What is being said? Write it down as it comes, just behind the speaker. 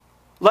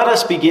Let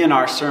us begin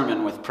our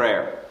sermon with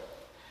prayer.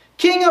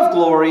 King of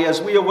glory, as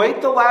we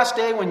await the last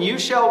day when you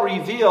shall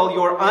reveal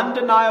your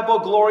undeniable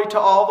glory to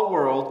all the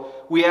world,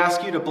 we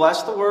ask you to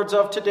bless the words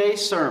of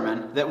today's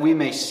sermon, that we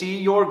may see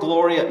your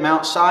glory at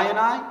Mount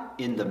Sinai,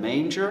 in the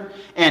manger,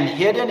 and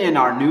hidden in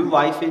our new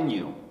life in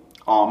you.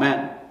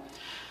 Amen.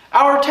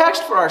 Our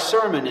text for our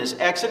sermon is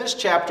Exodus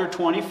chapter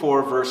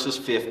 24, verses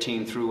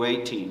 15 through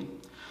 18.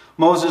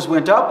 Moses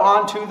went up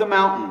onto the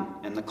mountain,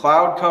 and the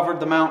cloud covered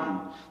the mountain.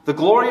 The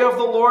glory of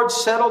the Lord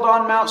settled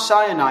on Mount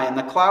Sinai, and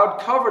the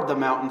cloud covered the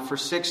mountain for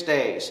 6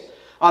 days.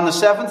 On the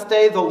seventh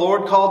day, the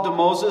Lord called to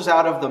Moses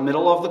out of the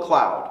middle of the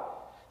cloud.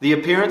 The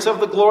appearance of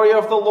the glory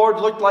of the Lord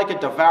looked like a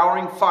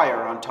devouring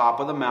fire on top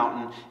of the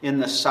mountain in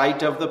the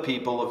sight of the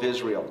people of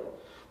Israel.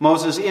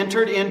 Moses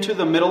entered into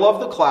the middle of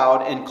the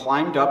cloud and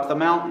climbed up the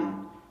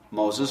mountain.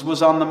 Moses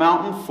was on the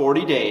mountain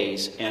 40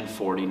 days and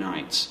 40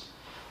 nights.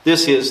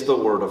 This is the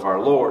word of our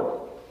Lord.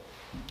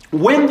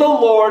 When the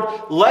Lord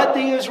led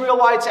the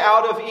Israelites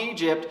out of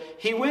Egypt,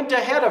 he went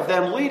ahead of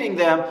them, leading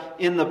them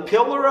in the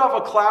pillar of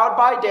a cloud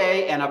by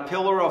day and a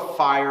pillar of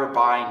fire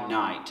by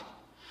night.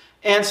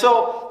 And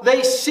so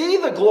they see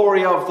the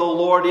glory of the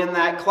Lord in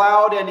that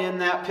cloud and in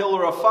that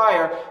pillar of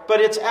fire,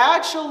 but it's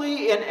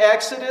actually in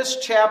Exodus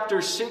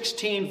chapter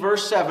 16,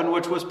 verse 7,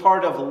 which was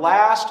part of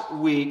last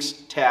week's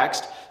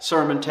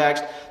sermon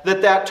text,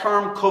 that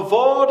term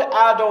Kavod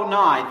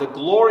Adonai, the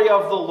glory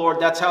of the Lord,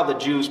 that's how the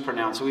Jews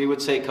pronounce it. We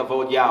would say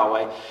Kavod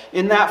Yahweh.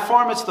 In that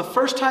form, it's the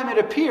first time it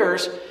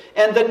appears,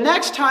 and the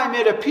next time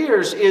it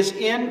appears is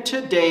in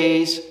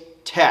today's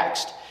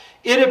text.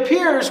 It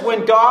appears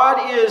when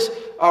God is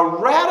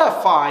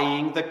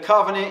ratifying the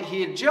covenant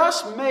he had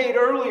just made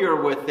earlier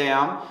with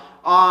them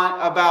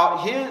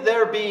about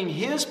their being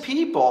his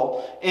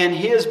people and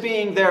his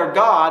being their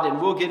God,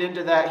 and we'll get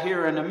into that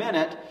here in a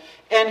minute.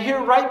 And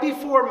here, right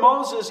before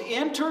Moses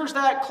enters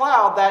that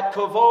cloud, that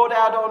Kavod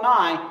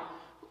Adonai,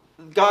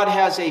 God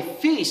has a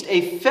feast,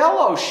 a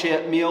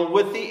fellowship meal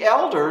with the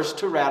elders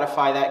to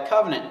ratify that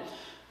covenant.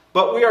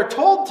 But we are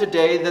told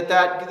today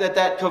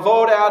that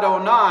Kavod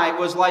Adonai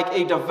was like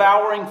a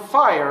devouring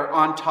fire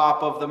on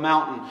top of the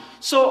mountain.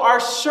 So our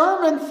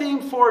sermon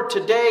theme for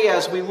today,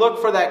 as we look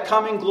for that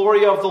coming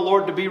glory of the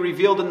Lord to be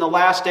revealed in the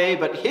last day,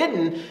 but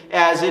hidden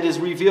as it is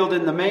revealed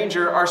in the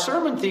manger, our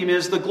sermon theme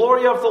is the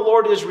glory of the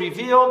Lord is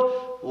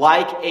revealed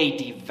like a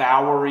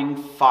devouring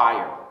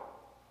fire.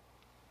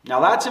 Now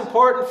that's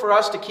important for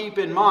us to keep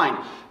in mind,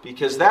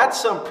 because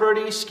that's some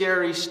pretty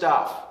scary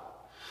stuff.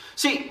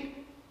 See,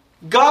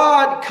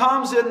 God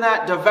comes in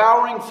that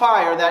devouring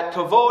fire, that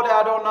Kavod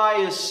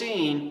Adonai is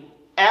seen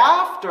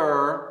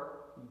after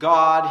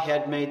God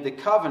had made the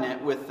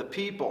covenant with the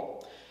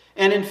people.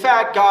 And in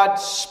fact, God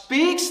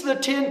speaks the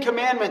 10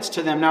 commandments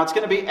to them. Now it's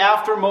going to be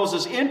after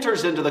Moses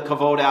enters into the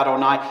Kavod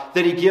Adonai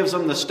that he gives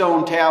them the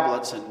stone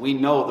tablets, and we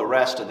know the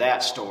rest of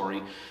that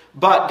story.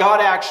 But God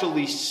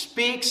actually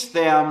speaks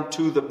them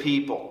to the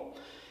people.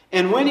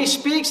 And when he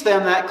speaks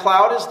them, that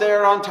cloud is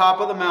there on top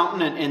of the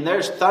mountain, and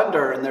there's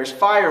thunder, and there's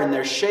fire, and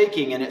there's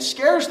shaking, and it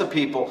scares the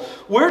people.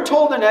 We're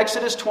told in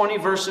Exodus 20,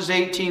 verses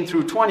 18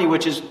 through 20,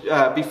 which is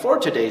before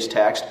today's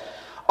text,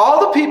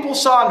 all the people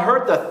saw and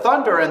heard the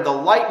thunder and the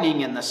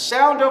lightning and the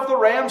sound of the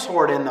ram's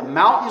horn and the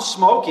mountain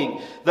smoking.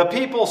 The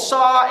people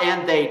saw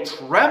and they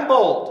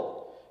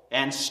trembled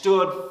and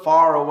stood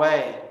far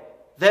away.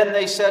 Then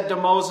they said to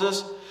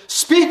Moses,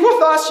 "Speak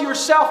with us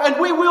yourself, and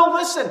we will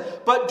listen.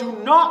 But do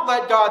not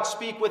let God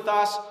speak with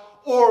us,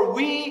 or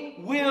we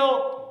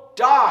will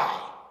die."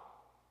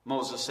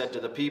 Moses said to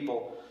the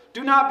people,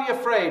 "Do not be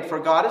afraid, for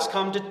God has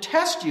come to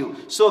test you,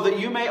 so that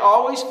you may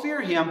always fear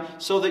him,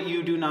 so that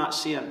you do not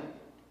sin."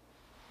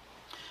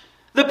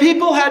 The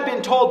people had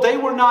been told they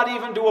were not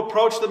even to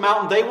approach the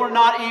mountain. They were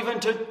not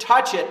even to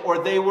touch it, or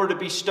they were to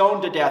be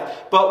stoned to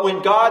death. But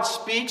when God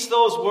speaks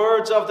those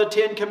words of the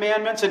 10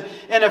 Commandments and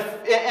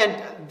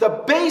the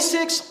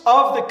basics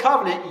of the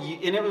covenant,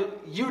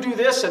 you do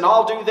this and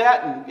I'll do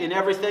that and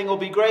everything will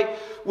be great.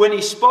 When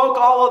he spoke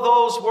all of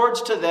those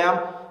words to them,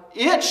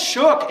 it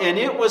shook and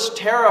it was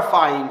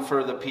terrifying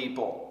for the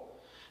people.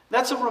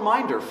 That's a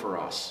reminder for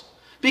us.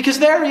 Because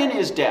therein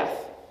is death.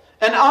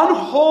 An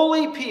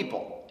unholy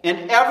people.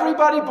 And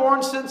everybody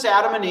born since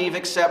Adam and Eve,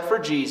 except for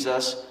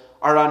Jesus,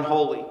 are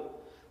unholy.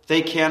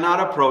 They cannot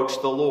approach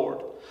the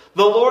Lord.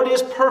 The Lord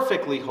is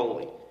perfectly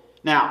holy.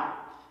 Now,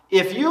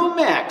 if you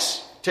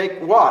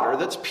take water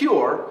that's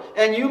pure,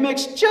 and you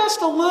mix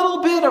just a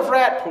little bit of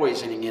rat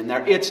poisoning in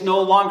there, it's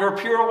no longer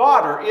pure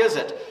water, is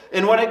it?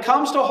 And when it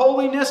comes to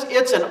holiness,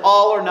 it's an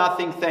all or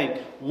nothing thing.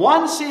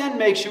 One sin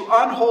makes you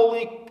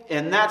unholy,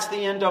 and that's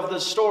the end of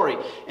the story.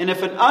 And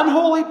if an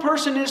unholy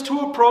person is to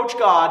approach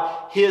God,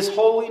 his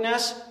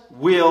holiness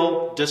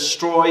will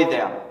destroy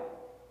them.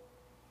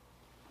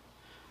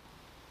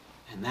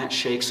 And that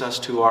shakes us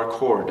to our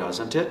core,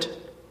 doesn't it?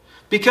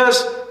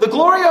 Because the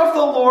glory of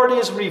the Lord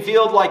is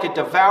revealed like a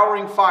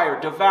devouring fire,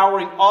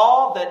 devouring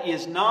all that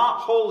is not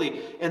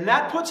holy. And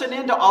that puts an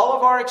end to all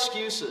of our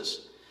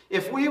excuses.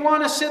 If we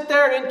want to sit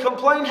there and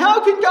complain,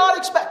 how can God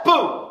expect?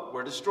 Boom!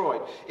 we're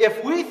destroyed.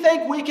 If we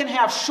think we can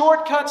have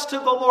shortcuts to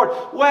the Lord,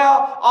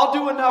 well, I'll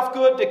do enough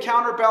good to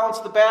counterbalance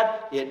the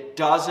bad, it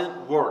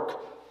doesn't work.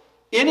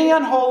 Any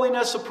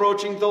unholiness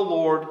approaching the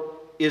Lord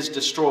is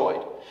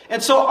destroyed.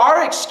 And so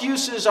our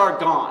excuses are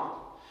gone.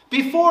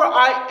 Before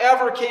I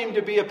ever came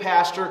to be a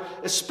pastor,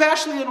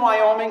 especially in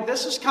Wyoming,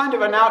 this is kind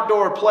of an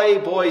outdoor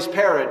playboy's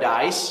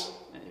paradise,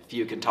 if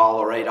you can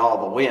tolerate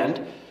all the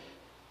wind.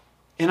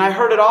 And I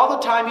heard it all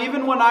the time,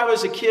 even when I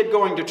was a kid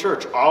going to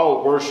church.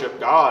 I'll worship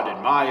God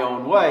in my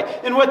own way.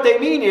 And what they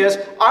mean is,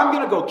 I'm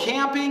going to go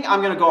camping,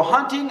 I'm going to go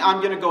hunting,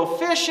 I'm going to go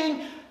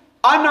fishing.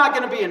 I'm not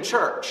going to be in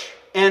church.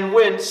 And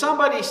when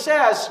somebody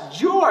says,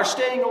 you are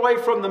staying away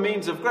from the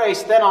means of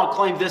grace, then I'll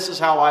claim this is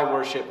how I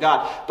worship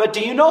God. But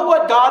do you know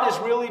what God is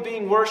really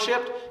being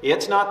worshipped?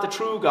 It's not the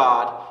true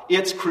God,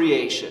 it's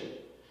creation.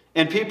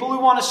 And people who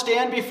want to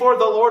stand before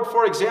the Lord,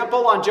 for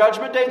example, on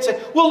Judgment Day and say,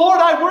 well, Lord,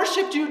 I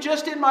worshipped you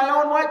just in my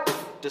own way.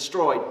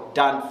 Destroyed,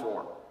 done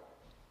for.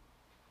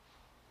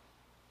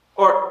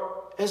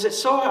 Or, as it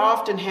so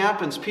often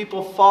happens,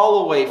 people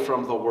fall away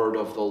from the word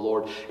of the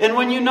Lord. And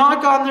when you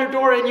knock on their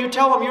door and you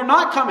tell them you're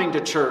not coming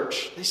to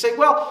church, they say,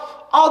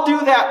 well, I'll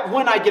do that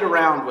when I get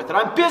around with it.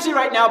 I'm busy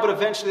right now, but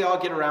eventually I'll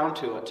get around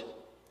to it.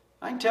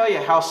 I can tell you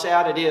how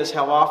sad it is,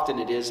 how often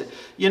it is.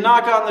 You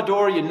knock on the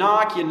door, you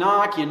knock.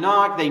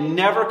 They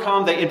never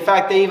come. In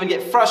fact, they even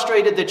get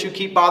frustrated that you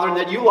keep bothering,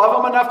 that you love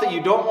them enough that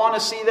you don't want to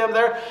see them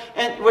there.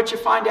 And what you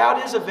find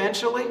out is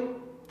eventually,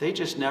 they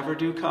just never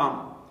do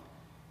come.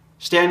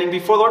 Standing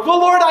before the Lord, well,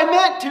 Lord, I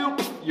meant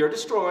to. You're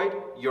destroyed.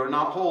 You're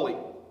not holy.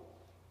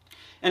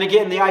 And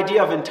again, the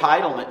idea of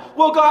entitlement.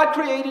 Well, God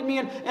created me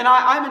and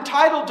I'm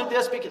entitled to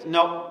this because...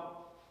 No.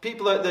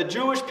 The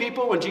Jewish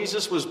people, when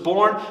Jesus was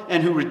born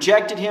and who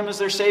rejected him as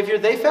their Savior,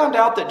 they found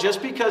out that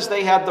just because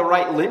they had the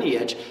right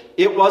lineage,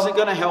 it wasn't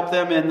going to help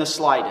them in the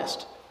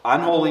slightest.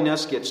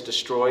 Unholiness gets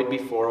destroyed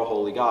before a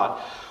holy God.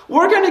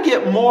 We're going to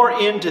get more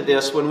into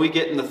this when we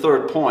get in the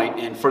third point.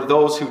 And for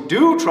those who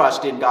do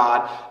trust in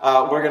God,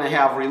 we're going to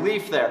have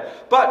relief there.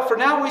 But for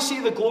now, we see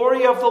the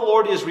glory of the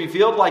Lord is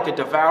revealed like a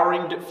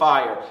devouring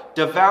fire,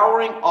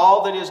 devouring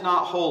all that is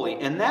not holy.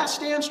 And that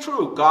stands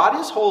true. God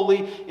is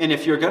holy. And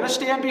if you're going to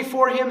stand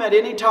before him at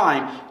any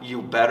time,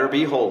 you better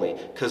be holy.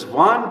 Because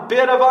one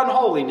bit of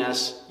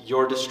unholiness,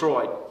 you're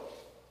destroyed.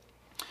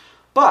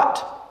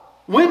 But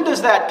when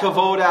does that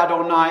Kavod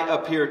Adonai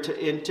appear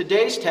in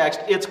today's text?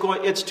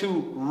 It's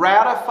to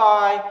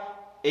ratify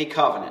a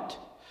covenant.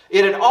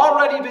 It had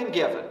already been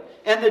given.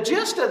 And the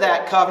gist of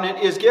that covenant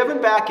is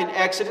given back in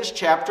Exodus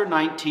chapter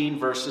 19,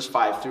 verses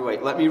 5 through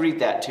 8. Let me read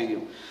that to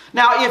you.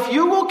 Now, if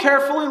you will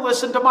carefully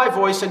listen to my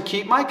voice and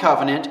keep my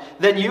covenant,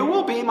 then you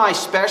will be my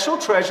special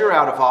treasure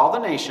out of all the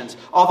nations.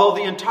 Although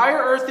the entire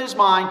earth is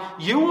mine,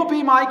 you will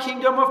be my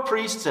kingdom of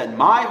priests and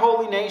my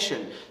holy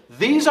nation.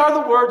 These are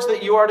the words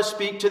that you are to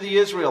speak to the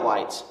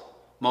Israelites.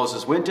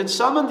 Moses went and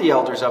summoned the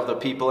elders of the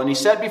people, and he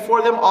set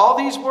before them all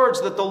these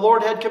words that the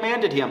Lord had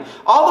commanded him.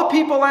 All the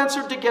people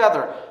answered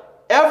together,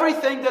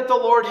 everything that the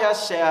Lord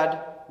has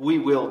said, we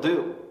will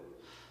do.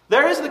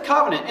 There is the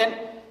covenant. And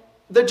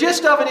the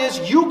gist of it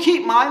is, you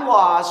keep my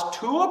laws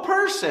to a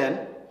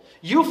person,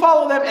 you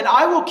follow them, and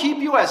I will keep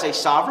you as a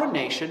sovereign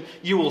nation.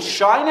 You will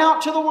shine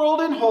out to the world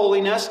in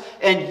holiness,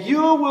 and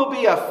you will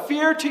be a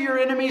fear to your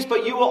enemies,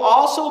 but you will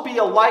also be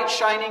a light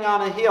shining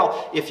on a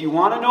hill. If you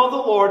want to know the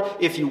Lord,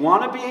 if you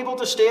want to be able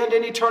to stand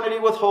in eternity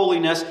with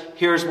holiness,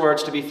 here's where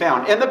it's to be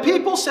found. And the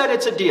people said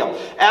it's a deal.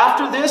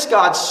 After this,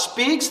 God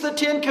speaks the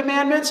 10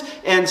 Commandments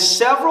and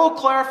several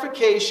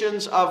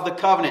clarifications of the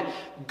covenant.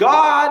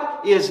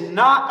 God is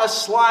not a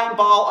slime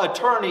ball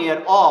attorney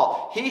at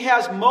all. He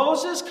has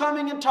Moses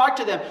coming and talk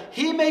to them.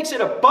 He makes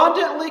it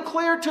abundantly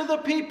clear to the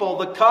people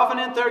the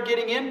covenant they're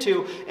getting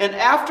into. And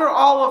after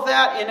all of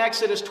that, in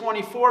Exodus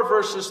 24,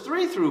 verses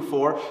 3 through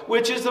 4,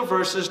 which is the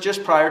verses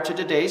just prior to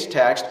today's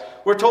text,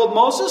 we're told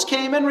Moses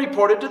came and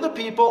reported to the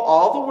people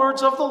all the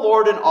words of the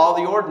Lord and all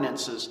the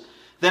ordinances.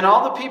 Then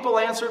all the people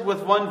answered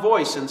with one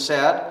voice and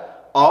said,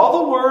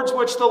 all the words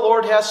which the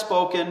Lord has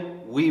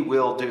spoken, we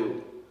will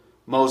do.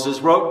 Moses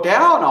wrote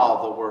down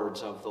all the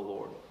words of the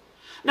Lord.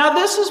 Now,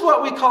 this is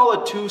what we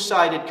call a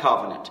two-sided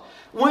covenant.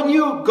 When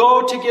you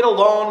go to get a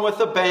loan with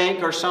a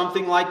bank or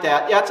something like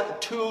that, that's a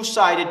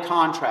two-sided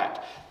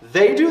contract.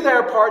 They do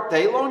their part,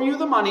 they loan you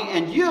the money,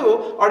 and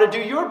you are to do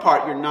your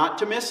part. You're not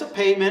to miss a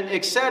payment,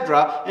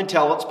 etc.,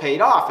 until it's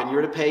paid off, and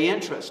you're to pay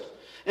interest.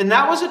 And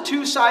that was a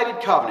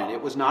two-sided covenant.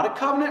 It was not a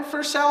covenant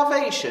for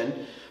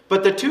salvation,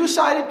 but the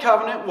two-sided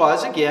covenant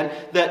was, again,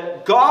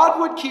 that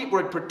God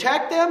would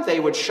protect them, they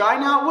would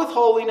shine out with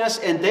holiness,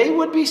 and they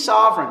would be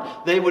sovereign.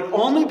 They would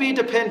only be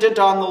dependent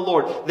on the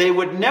Lord. They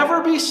would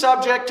never be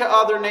subject to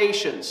other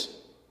nations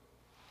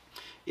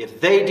if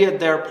they did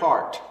their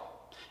part.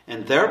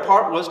 And their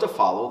part was to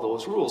follow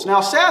those rules. Now,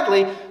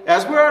 sadly,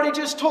 as we already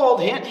just told,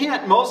 hint,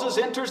 hint, Moses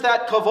enters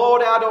that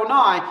Kavod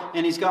Adonai,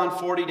 and he's gone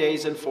 40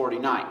 days and 40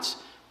 nights.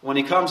 When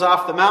he comes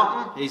off the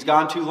mountain, he's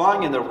gone too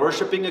long, and they're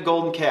worshiping a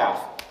golden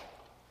calf.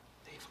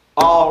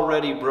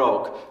 Already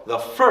broke the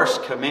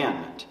first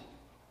commandment.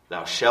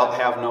 Thou shalt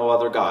have no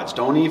other gods.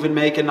 Don't even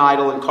make an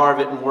idol and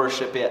carve it and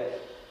worship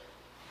it.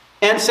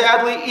 And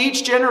sadly,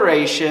 each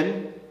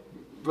generation,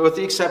 with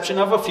the exception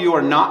of a few,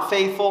 are not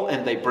faithful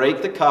and they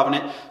break the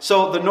covenant.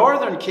 So the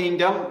northern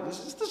kingdom,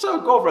 this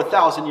will go over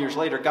 1,000 years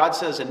later, God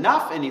says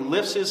enough, and he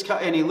lifts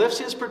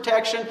his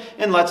protection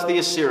and lets the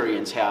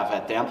Assyrians have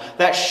at them.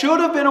 That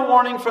should have been a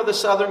warning for the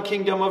southern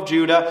kingdom of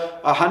Judah.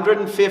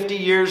 150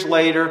 years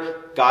later,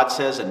 God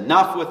says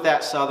enough with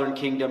that southern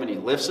kingdom, and he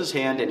lifts his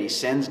hand and he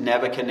sends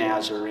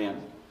Nebuchadnezzar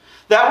in.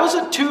 That was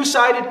a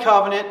two-sided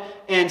covenant,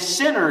 and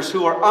sinners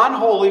who are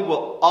unholy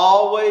will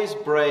always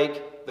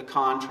break the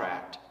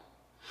contract.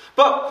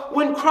 But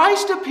when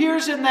Christ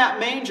appears in that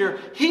manger,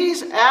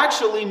 he's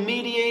actually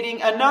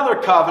mediating another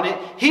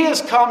covenant. He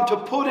has come to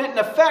put it in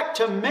effect,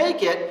 to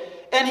make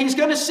it, and he's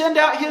going to send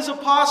out his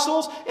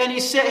apostles, and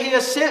he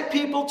has sent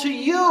people to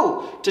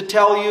you to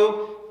tell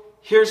you,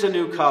 here's a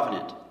new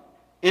covenant.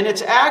 And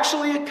it's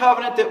actually a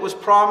covenant that was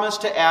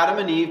promised to Adam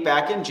and Eve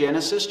back in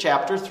Genesis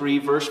chapter 3,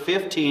 verse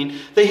 15.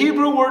 The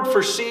Hebrew word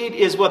for seed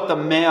is what the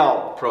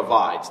male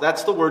provides.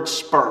 That's the word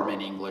sperm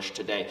in English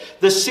today.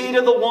 The seed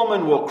of the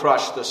woman will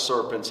crush the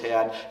serpent's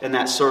head, and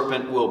that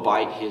serpent will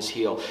bite his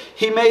heel.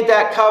 He made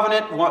that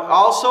covenant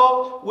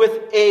also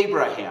with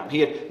Abraham.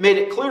 He had made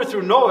it clear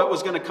through Noah it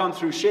was going to come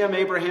through Shem.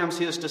 Abraham's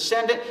his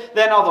descendant.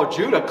 Then, although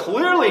Judah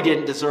clearly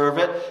didn't deserve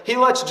it, he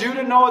lets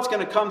Judah know it's going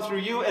to come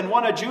through you. And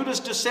one of Judah's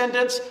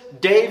descendants,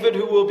 David,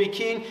 who will be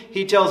king,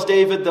 he tells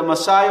David the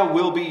Messiah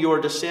will be your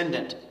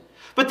descendant.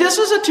 But this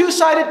is a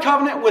two-sided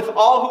covenant with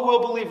all who will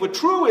believe, with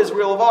true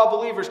Israel of all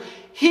believers.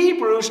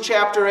 Hebrews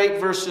chapter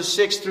 8 verses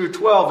 6 through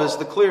 12 is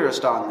the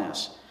clearest on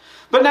this.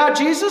 But now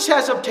Jesus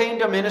has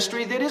obtained a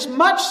ministry that is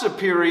much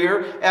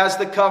superior, as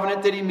the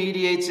covenant that he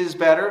mediates is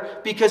better,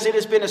 because it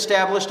has been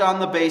established on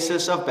the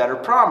basis of better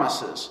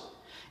promises.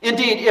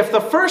 Indeed, if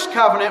the first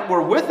covenant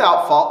were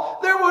without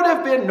fault, there would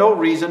have been no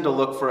reason to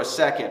look for a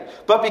second.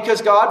 But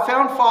because God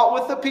found fault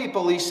with the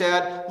people, he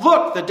said,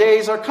 "Look, the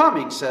days are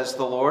coming, says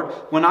the Lord,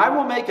 when I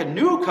will make a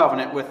new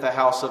covenant with the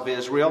house of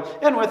Israel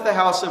and with the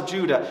house of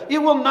Judah. It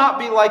will not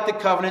be like the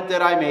covenant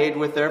that I made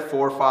with their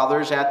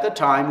forefathers at the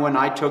time when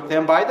I took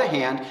them by the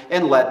hand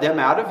and led them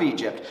out of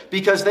Egypt,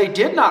 because they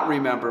did not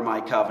remember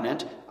my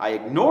covenant. I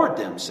ignored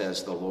them,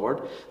 says the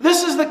Lord.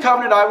 This is the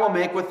covenant I will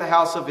make with the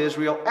house of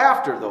Israel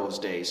after those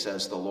days,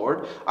 says the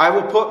Lord. I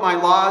will put my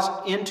laws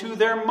into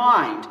their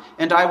mind,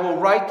 and I will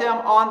write them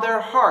on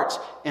their hearts,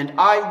 and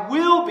I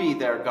will be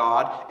their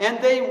God, and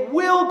they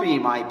will be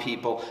my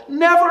people.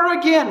 Never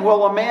again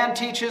will a man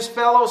teach his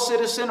fellow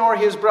citizen or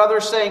his brother,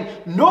 saying,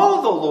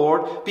 'Know the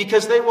Lord,'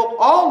 because they will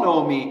all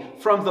know me,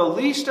 from the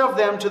least of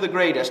them to the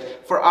greatest.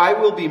 For I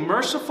will be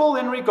merciful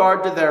in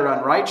regard to their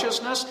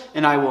unrighteousness,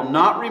 and I will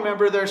not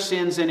remember their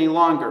sins any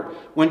longer."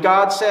 When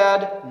God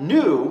said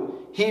new,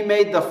 he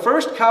made the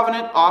first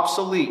covenant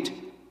obsolete.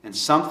 And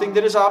something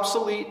that is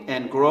obsolete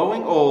and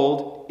growing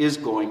old is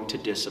going to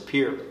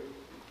disappear.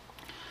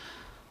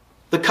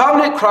 The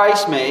covenant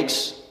Christ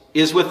makes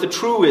is with the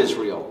true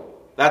Israel.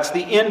 That's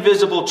the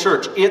invisible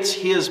church. It's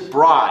his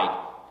bride.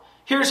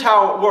 Here's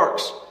how it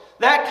works.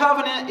 That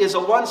covenant is a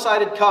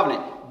one-sided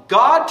covenant.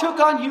 God took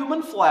on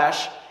human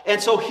flesh,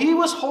 and so he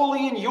was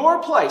holy in your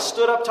place,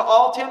 stood up to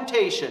all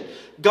temptation.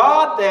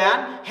 God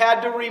then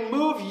had to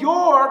remove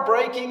your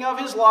breaking of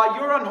his law,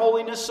 your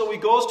unholiness, so he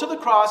goes to the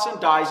cross and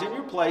dies in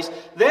your place.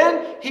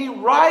 Then he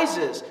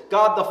rises,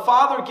 God the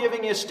Father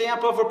giving his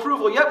stamp of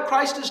approval. Yep,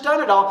 Christ has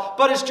done it all.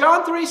 But as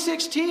John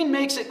 3:16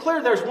 makes it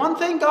clear, there's one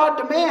thing God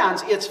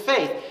demands, it's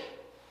faith.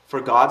 For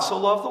God so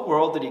loved the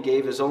world that he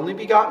gave his only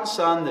begotten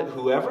Son, that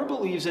whoever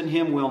believes in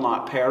him will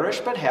not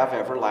perish but have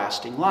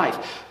everlasting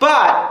life.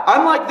 But,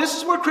 unlike, this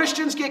is where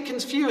Christians get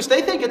confused.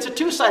 They think it's a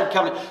two-sided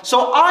covenant.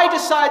 So I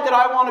decide that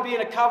I want to be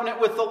in a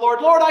covenant with the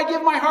Lord. Lord, I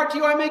give my heart to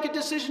you. I make a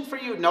decision for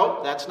you.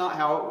 Nope, that's not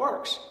how it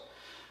works.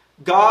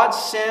 God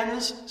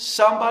sends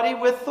somebody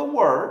with the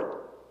Word.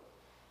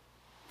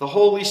 The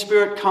Holy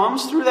Spirit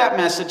comes through that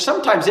message.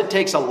 Sometimes it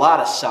takes a lot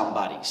of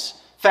somebodies.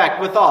 In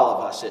fact, with all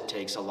of us, it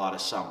takes a lot of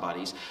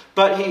somebodies.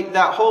 But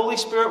that Holy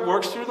Spirit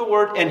works through the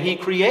Word, and he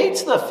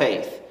creates the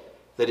faith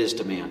that is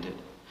demanded.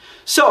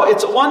 So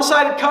it's a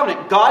one-sided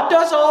covenant. God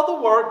does all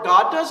the work.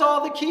 God does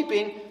all the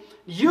keeping.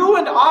 You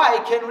and I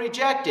can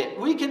reject it.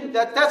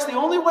 That's the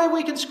only way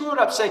we can screw it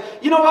up. Say,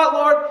 you know what,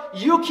 Lord?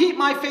 You keep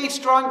my faith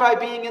strong by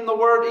being in the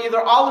Word.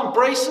 Either I'll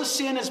embrace the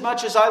sin as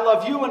much as I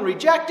love you and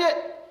reject it,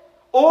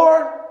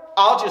 or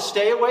I'll just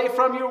stay away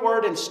from your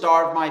Word and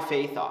starve my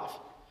faith off.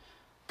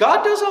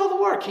 God does all the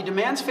work. He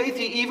demands faith.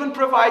 He even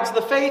provides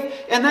the faith.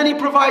 And then he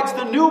provides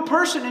the new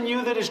person in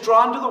you that is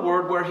drawn to the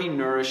Word, where he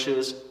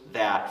nourishes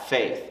that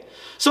faith.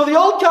 So the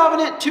old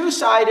covenant,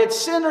 two-sided,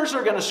 sinners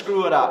are going to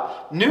screw it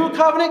up. New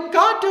covenant,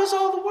 God does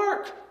all the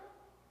work.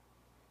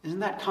 Isn't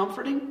that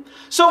comforting?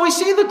 So we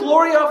see the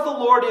glory of the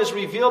Lord is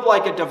revealed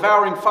like a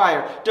devouring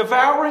fire,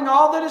 devouring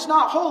all that is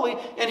not holy.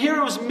 And here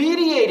it was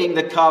mediating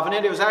the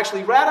covenant. It was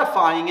actually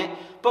ratifying it.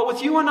 But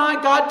with you and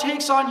I, God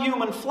takes on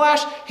human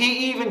flesh.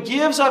 He even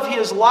gives of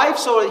His life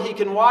so that He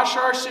can wash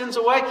our sins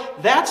away.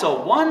 That's a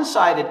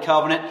one-sided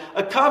covenant,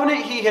 a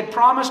covenant He had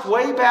promised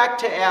way back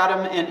to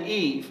Adam and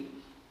Eve.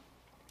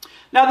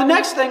 Now, the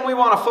next thing we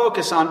want to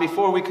focus on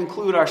before we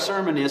conclude our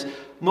sermon is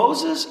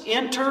Moses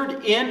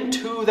entered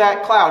into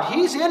that cloud.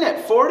 He's in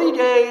it 40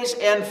 days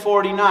and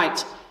 40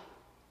 nights.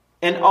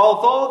 And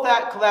although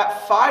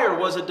that fire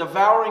was a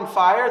devouring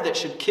fire that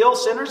should kill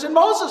sinners, and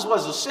Moses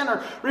was a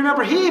sinner,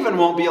 remember, he even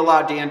won't be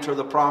allowed to enter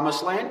the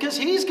promised land because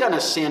he's going to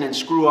sin and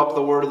screw up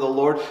the word of the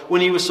Lord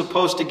when he was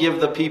supposed to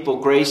give the people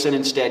grace, and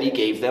instead he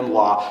gave them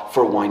law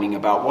for whining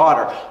about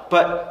water.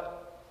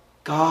 But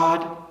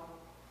God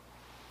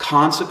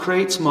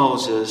consecrates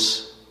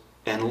Moses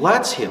and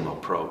lets him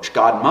approach.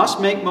 God must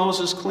make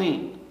Moses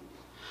clean,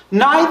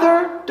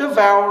 neither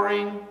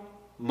devouring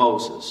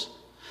Moses.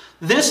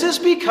 This is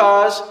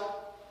because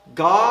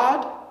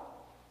God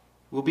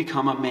will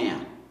become a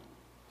man.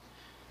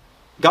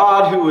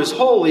 God, who is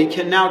holy,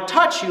 can now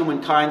touch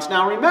humankind.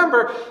 Now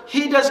remember,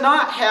 He does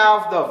not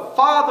have the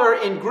father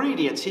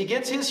ingredients. He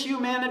gets His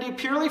humanity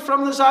purely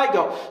from the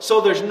zygote.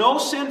 So there's no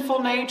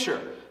sinful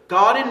nature.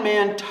 God and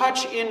man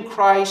touch in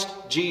Christ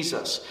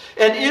Jesus.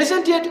 And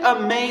isn't it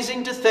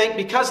amazing to think,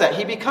 because that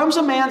He becomes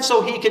a man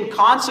so He can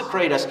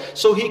consecrate us,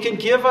 so He can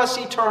give us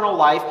eternal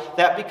life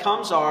that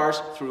becomes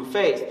ours through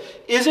faith.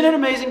 Isn't it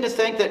amazing to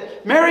think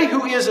that Mary,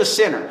 who is a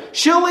sinner,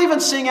 she'll even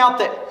sing out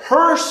that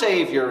her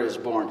Savior is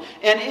born.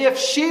 And if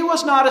she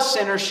was not a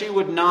sinner, she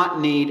would not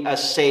need a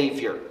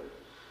Savior.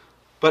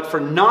 But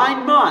for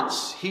 9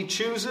 months, He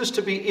chooses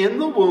to be in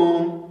the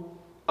womb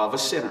of a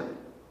sinner.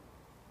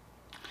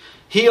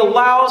 He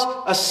allows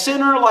a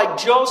sinner like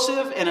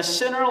Joseph and a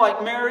sinner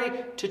like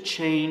Mary to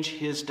change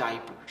his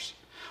diapers.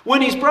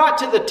 When He's brought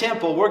to the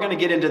temple, we're going to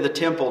get into the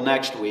temple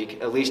next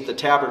week, at least the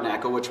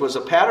tabernacle, which was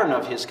a pattern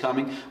of His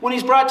coming. When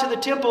He's brought to the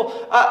temple,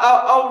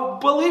 a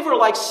believer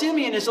like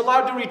Simeon is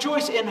allowed to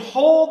rejoice and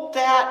hold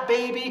that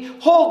baby,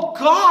 hold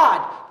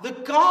God, the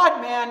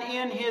God-man,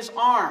 in his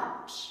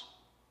arms.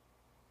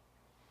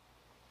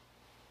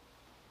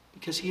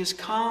 Because He has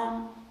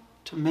come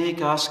to make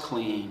us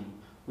clean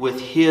with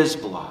His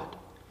blood.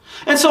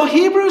 And so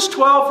Hebrews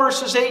 12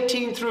 verses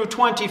 18 through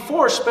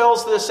 24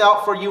 spells this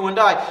out for you and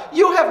I.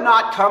 You have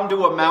not come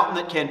to a mountain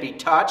that can be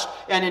touched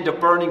and into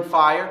burning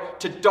fire,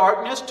 to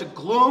darkness, to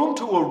gloom,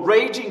 to a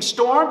raging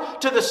storm,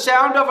 to the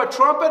sound of a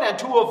trumpet and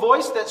to a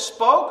voice that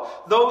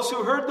spoke. Those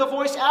who heard the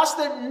voice asked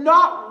that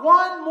not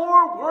one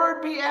more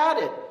word be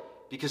added,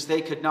 because they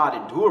could not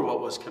endure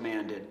what was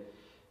commanded.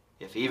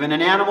 If even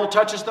an animal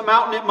touches the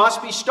mountain, it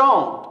must be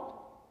stoned.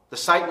 The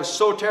sight was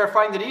so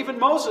terrifying that even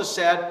Moses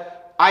said,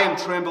 I am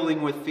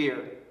trembling with fear.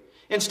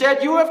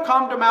 Instead, you have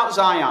come to Mount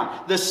Zion,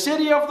 the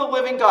city of the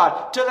living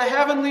God, to the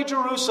heavenly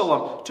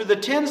Jerusalem, to the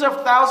tens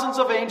of thousands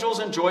of angels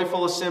in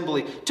joyful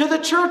assembly, to the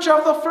church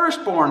of the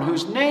firstborn,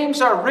 whose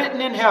names are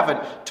written in heaven,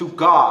 to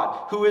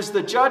God, who is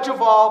the judge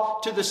of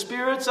all, to the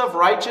spirits of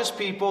righteous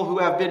people who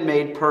have been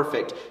made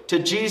perfect, to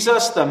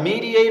Jesus, the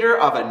mediator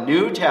of a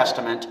new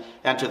testament,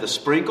 and to the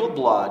sprinkled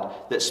blood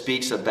that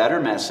speaks a better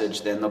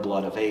message than the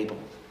blood of Abel.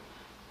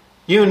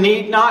 You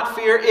need not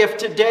fear. If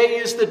today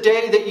is the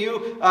day that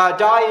you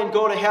die and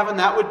go to heaven,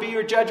 that would be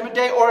your judgment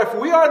day. Or if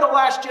we are the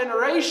last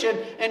generation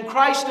and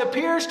Christ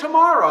appears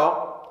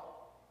tomorrow,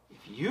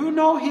 if you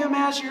know Him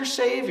as your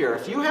Savior,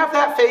 if you have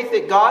that faith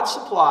that God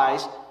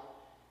supplies,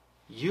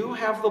 you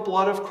have the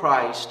blood of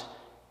Christ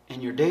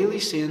and your daily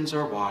sins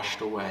are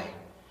washed away.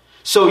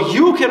 So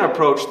you can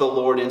approach the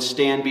Lord and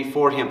stand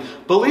before Him.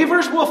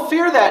 Believers will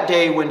fear that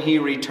day when He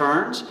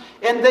returns.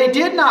 And they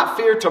did not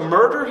fear to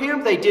murder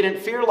Him. They didn't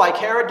fear, like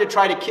Herod, to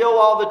try to kill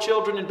all the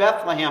children in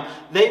Bethlehem.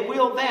 They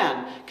will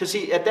then, because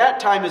at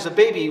that time as a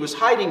baby, he was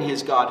hiding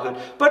his godhood.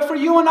 But for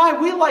you and I,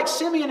 we, like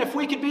Simeon, if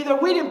we could be there,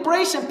 we'd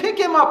embrace Him, pick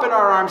Him up in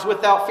our arms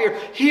without fear.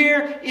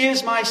 Here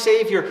is my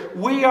Savior.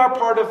 We are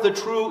part of the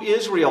true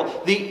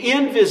Israel, the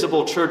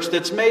invisible church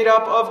that's made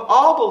up of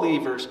all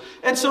believers.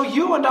 And so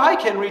you and I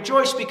can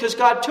rejoice because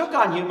God took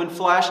on human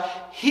flesh.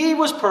 He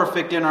was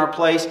perfect in our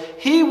place.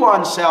 He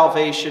won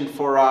salvation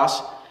for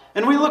us.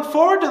 And we look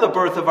forward to the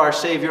birth of our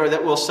Savior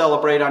that we'll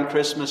celebrate on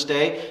Christmas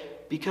Day.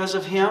 Because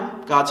of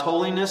Him, God's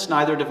holiness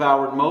neither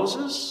devoured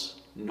Moses,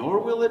 nor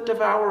will it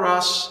devour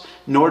us,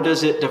 nor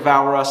does it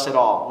devour us at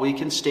all. We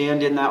can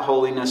stand in that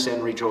holiness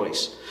and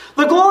rejoice.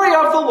 The glory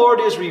of the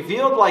Lord is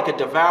revealed like a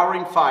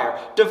devouring fire,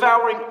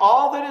 devouring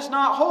all that is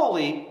not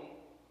holy.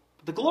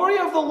 The glory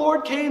of the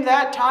Lord came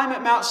that time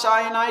at Mount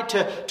Sinai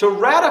to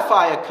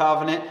ratify a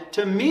covenant,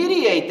 to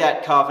mediate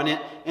that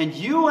covenant. And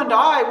you and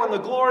I, when the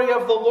glory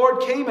of the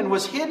Lord came and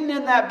was hidden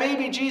in that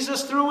baby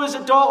Jesus through His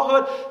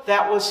adulthood,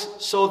 that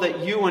was so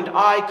that you and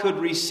I could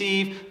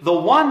receive the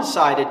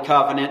one-sided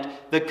covenant,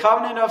 the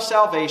covenant of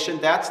salvation.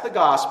 That's the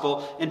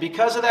gospel. And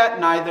because of that,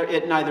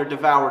 it neither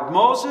devoured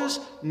Moses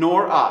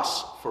nor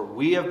us, for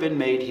we have been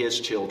made His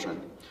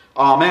children.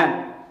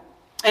 Amen.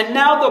 And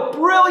now the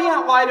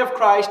brilliant light of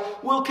Christ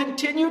will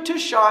continue to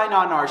shine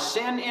on our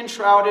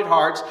sin-enshrouded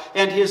hearts,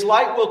 and His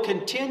light will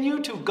continue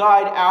to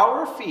guide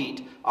our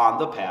feet on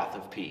the path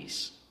of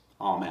peace.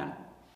 Amen.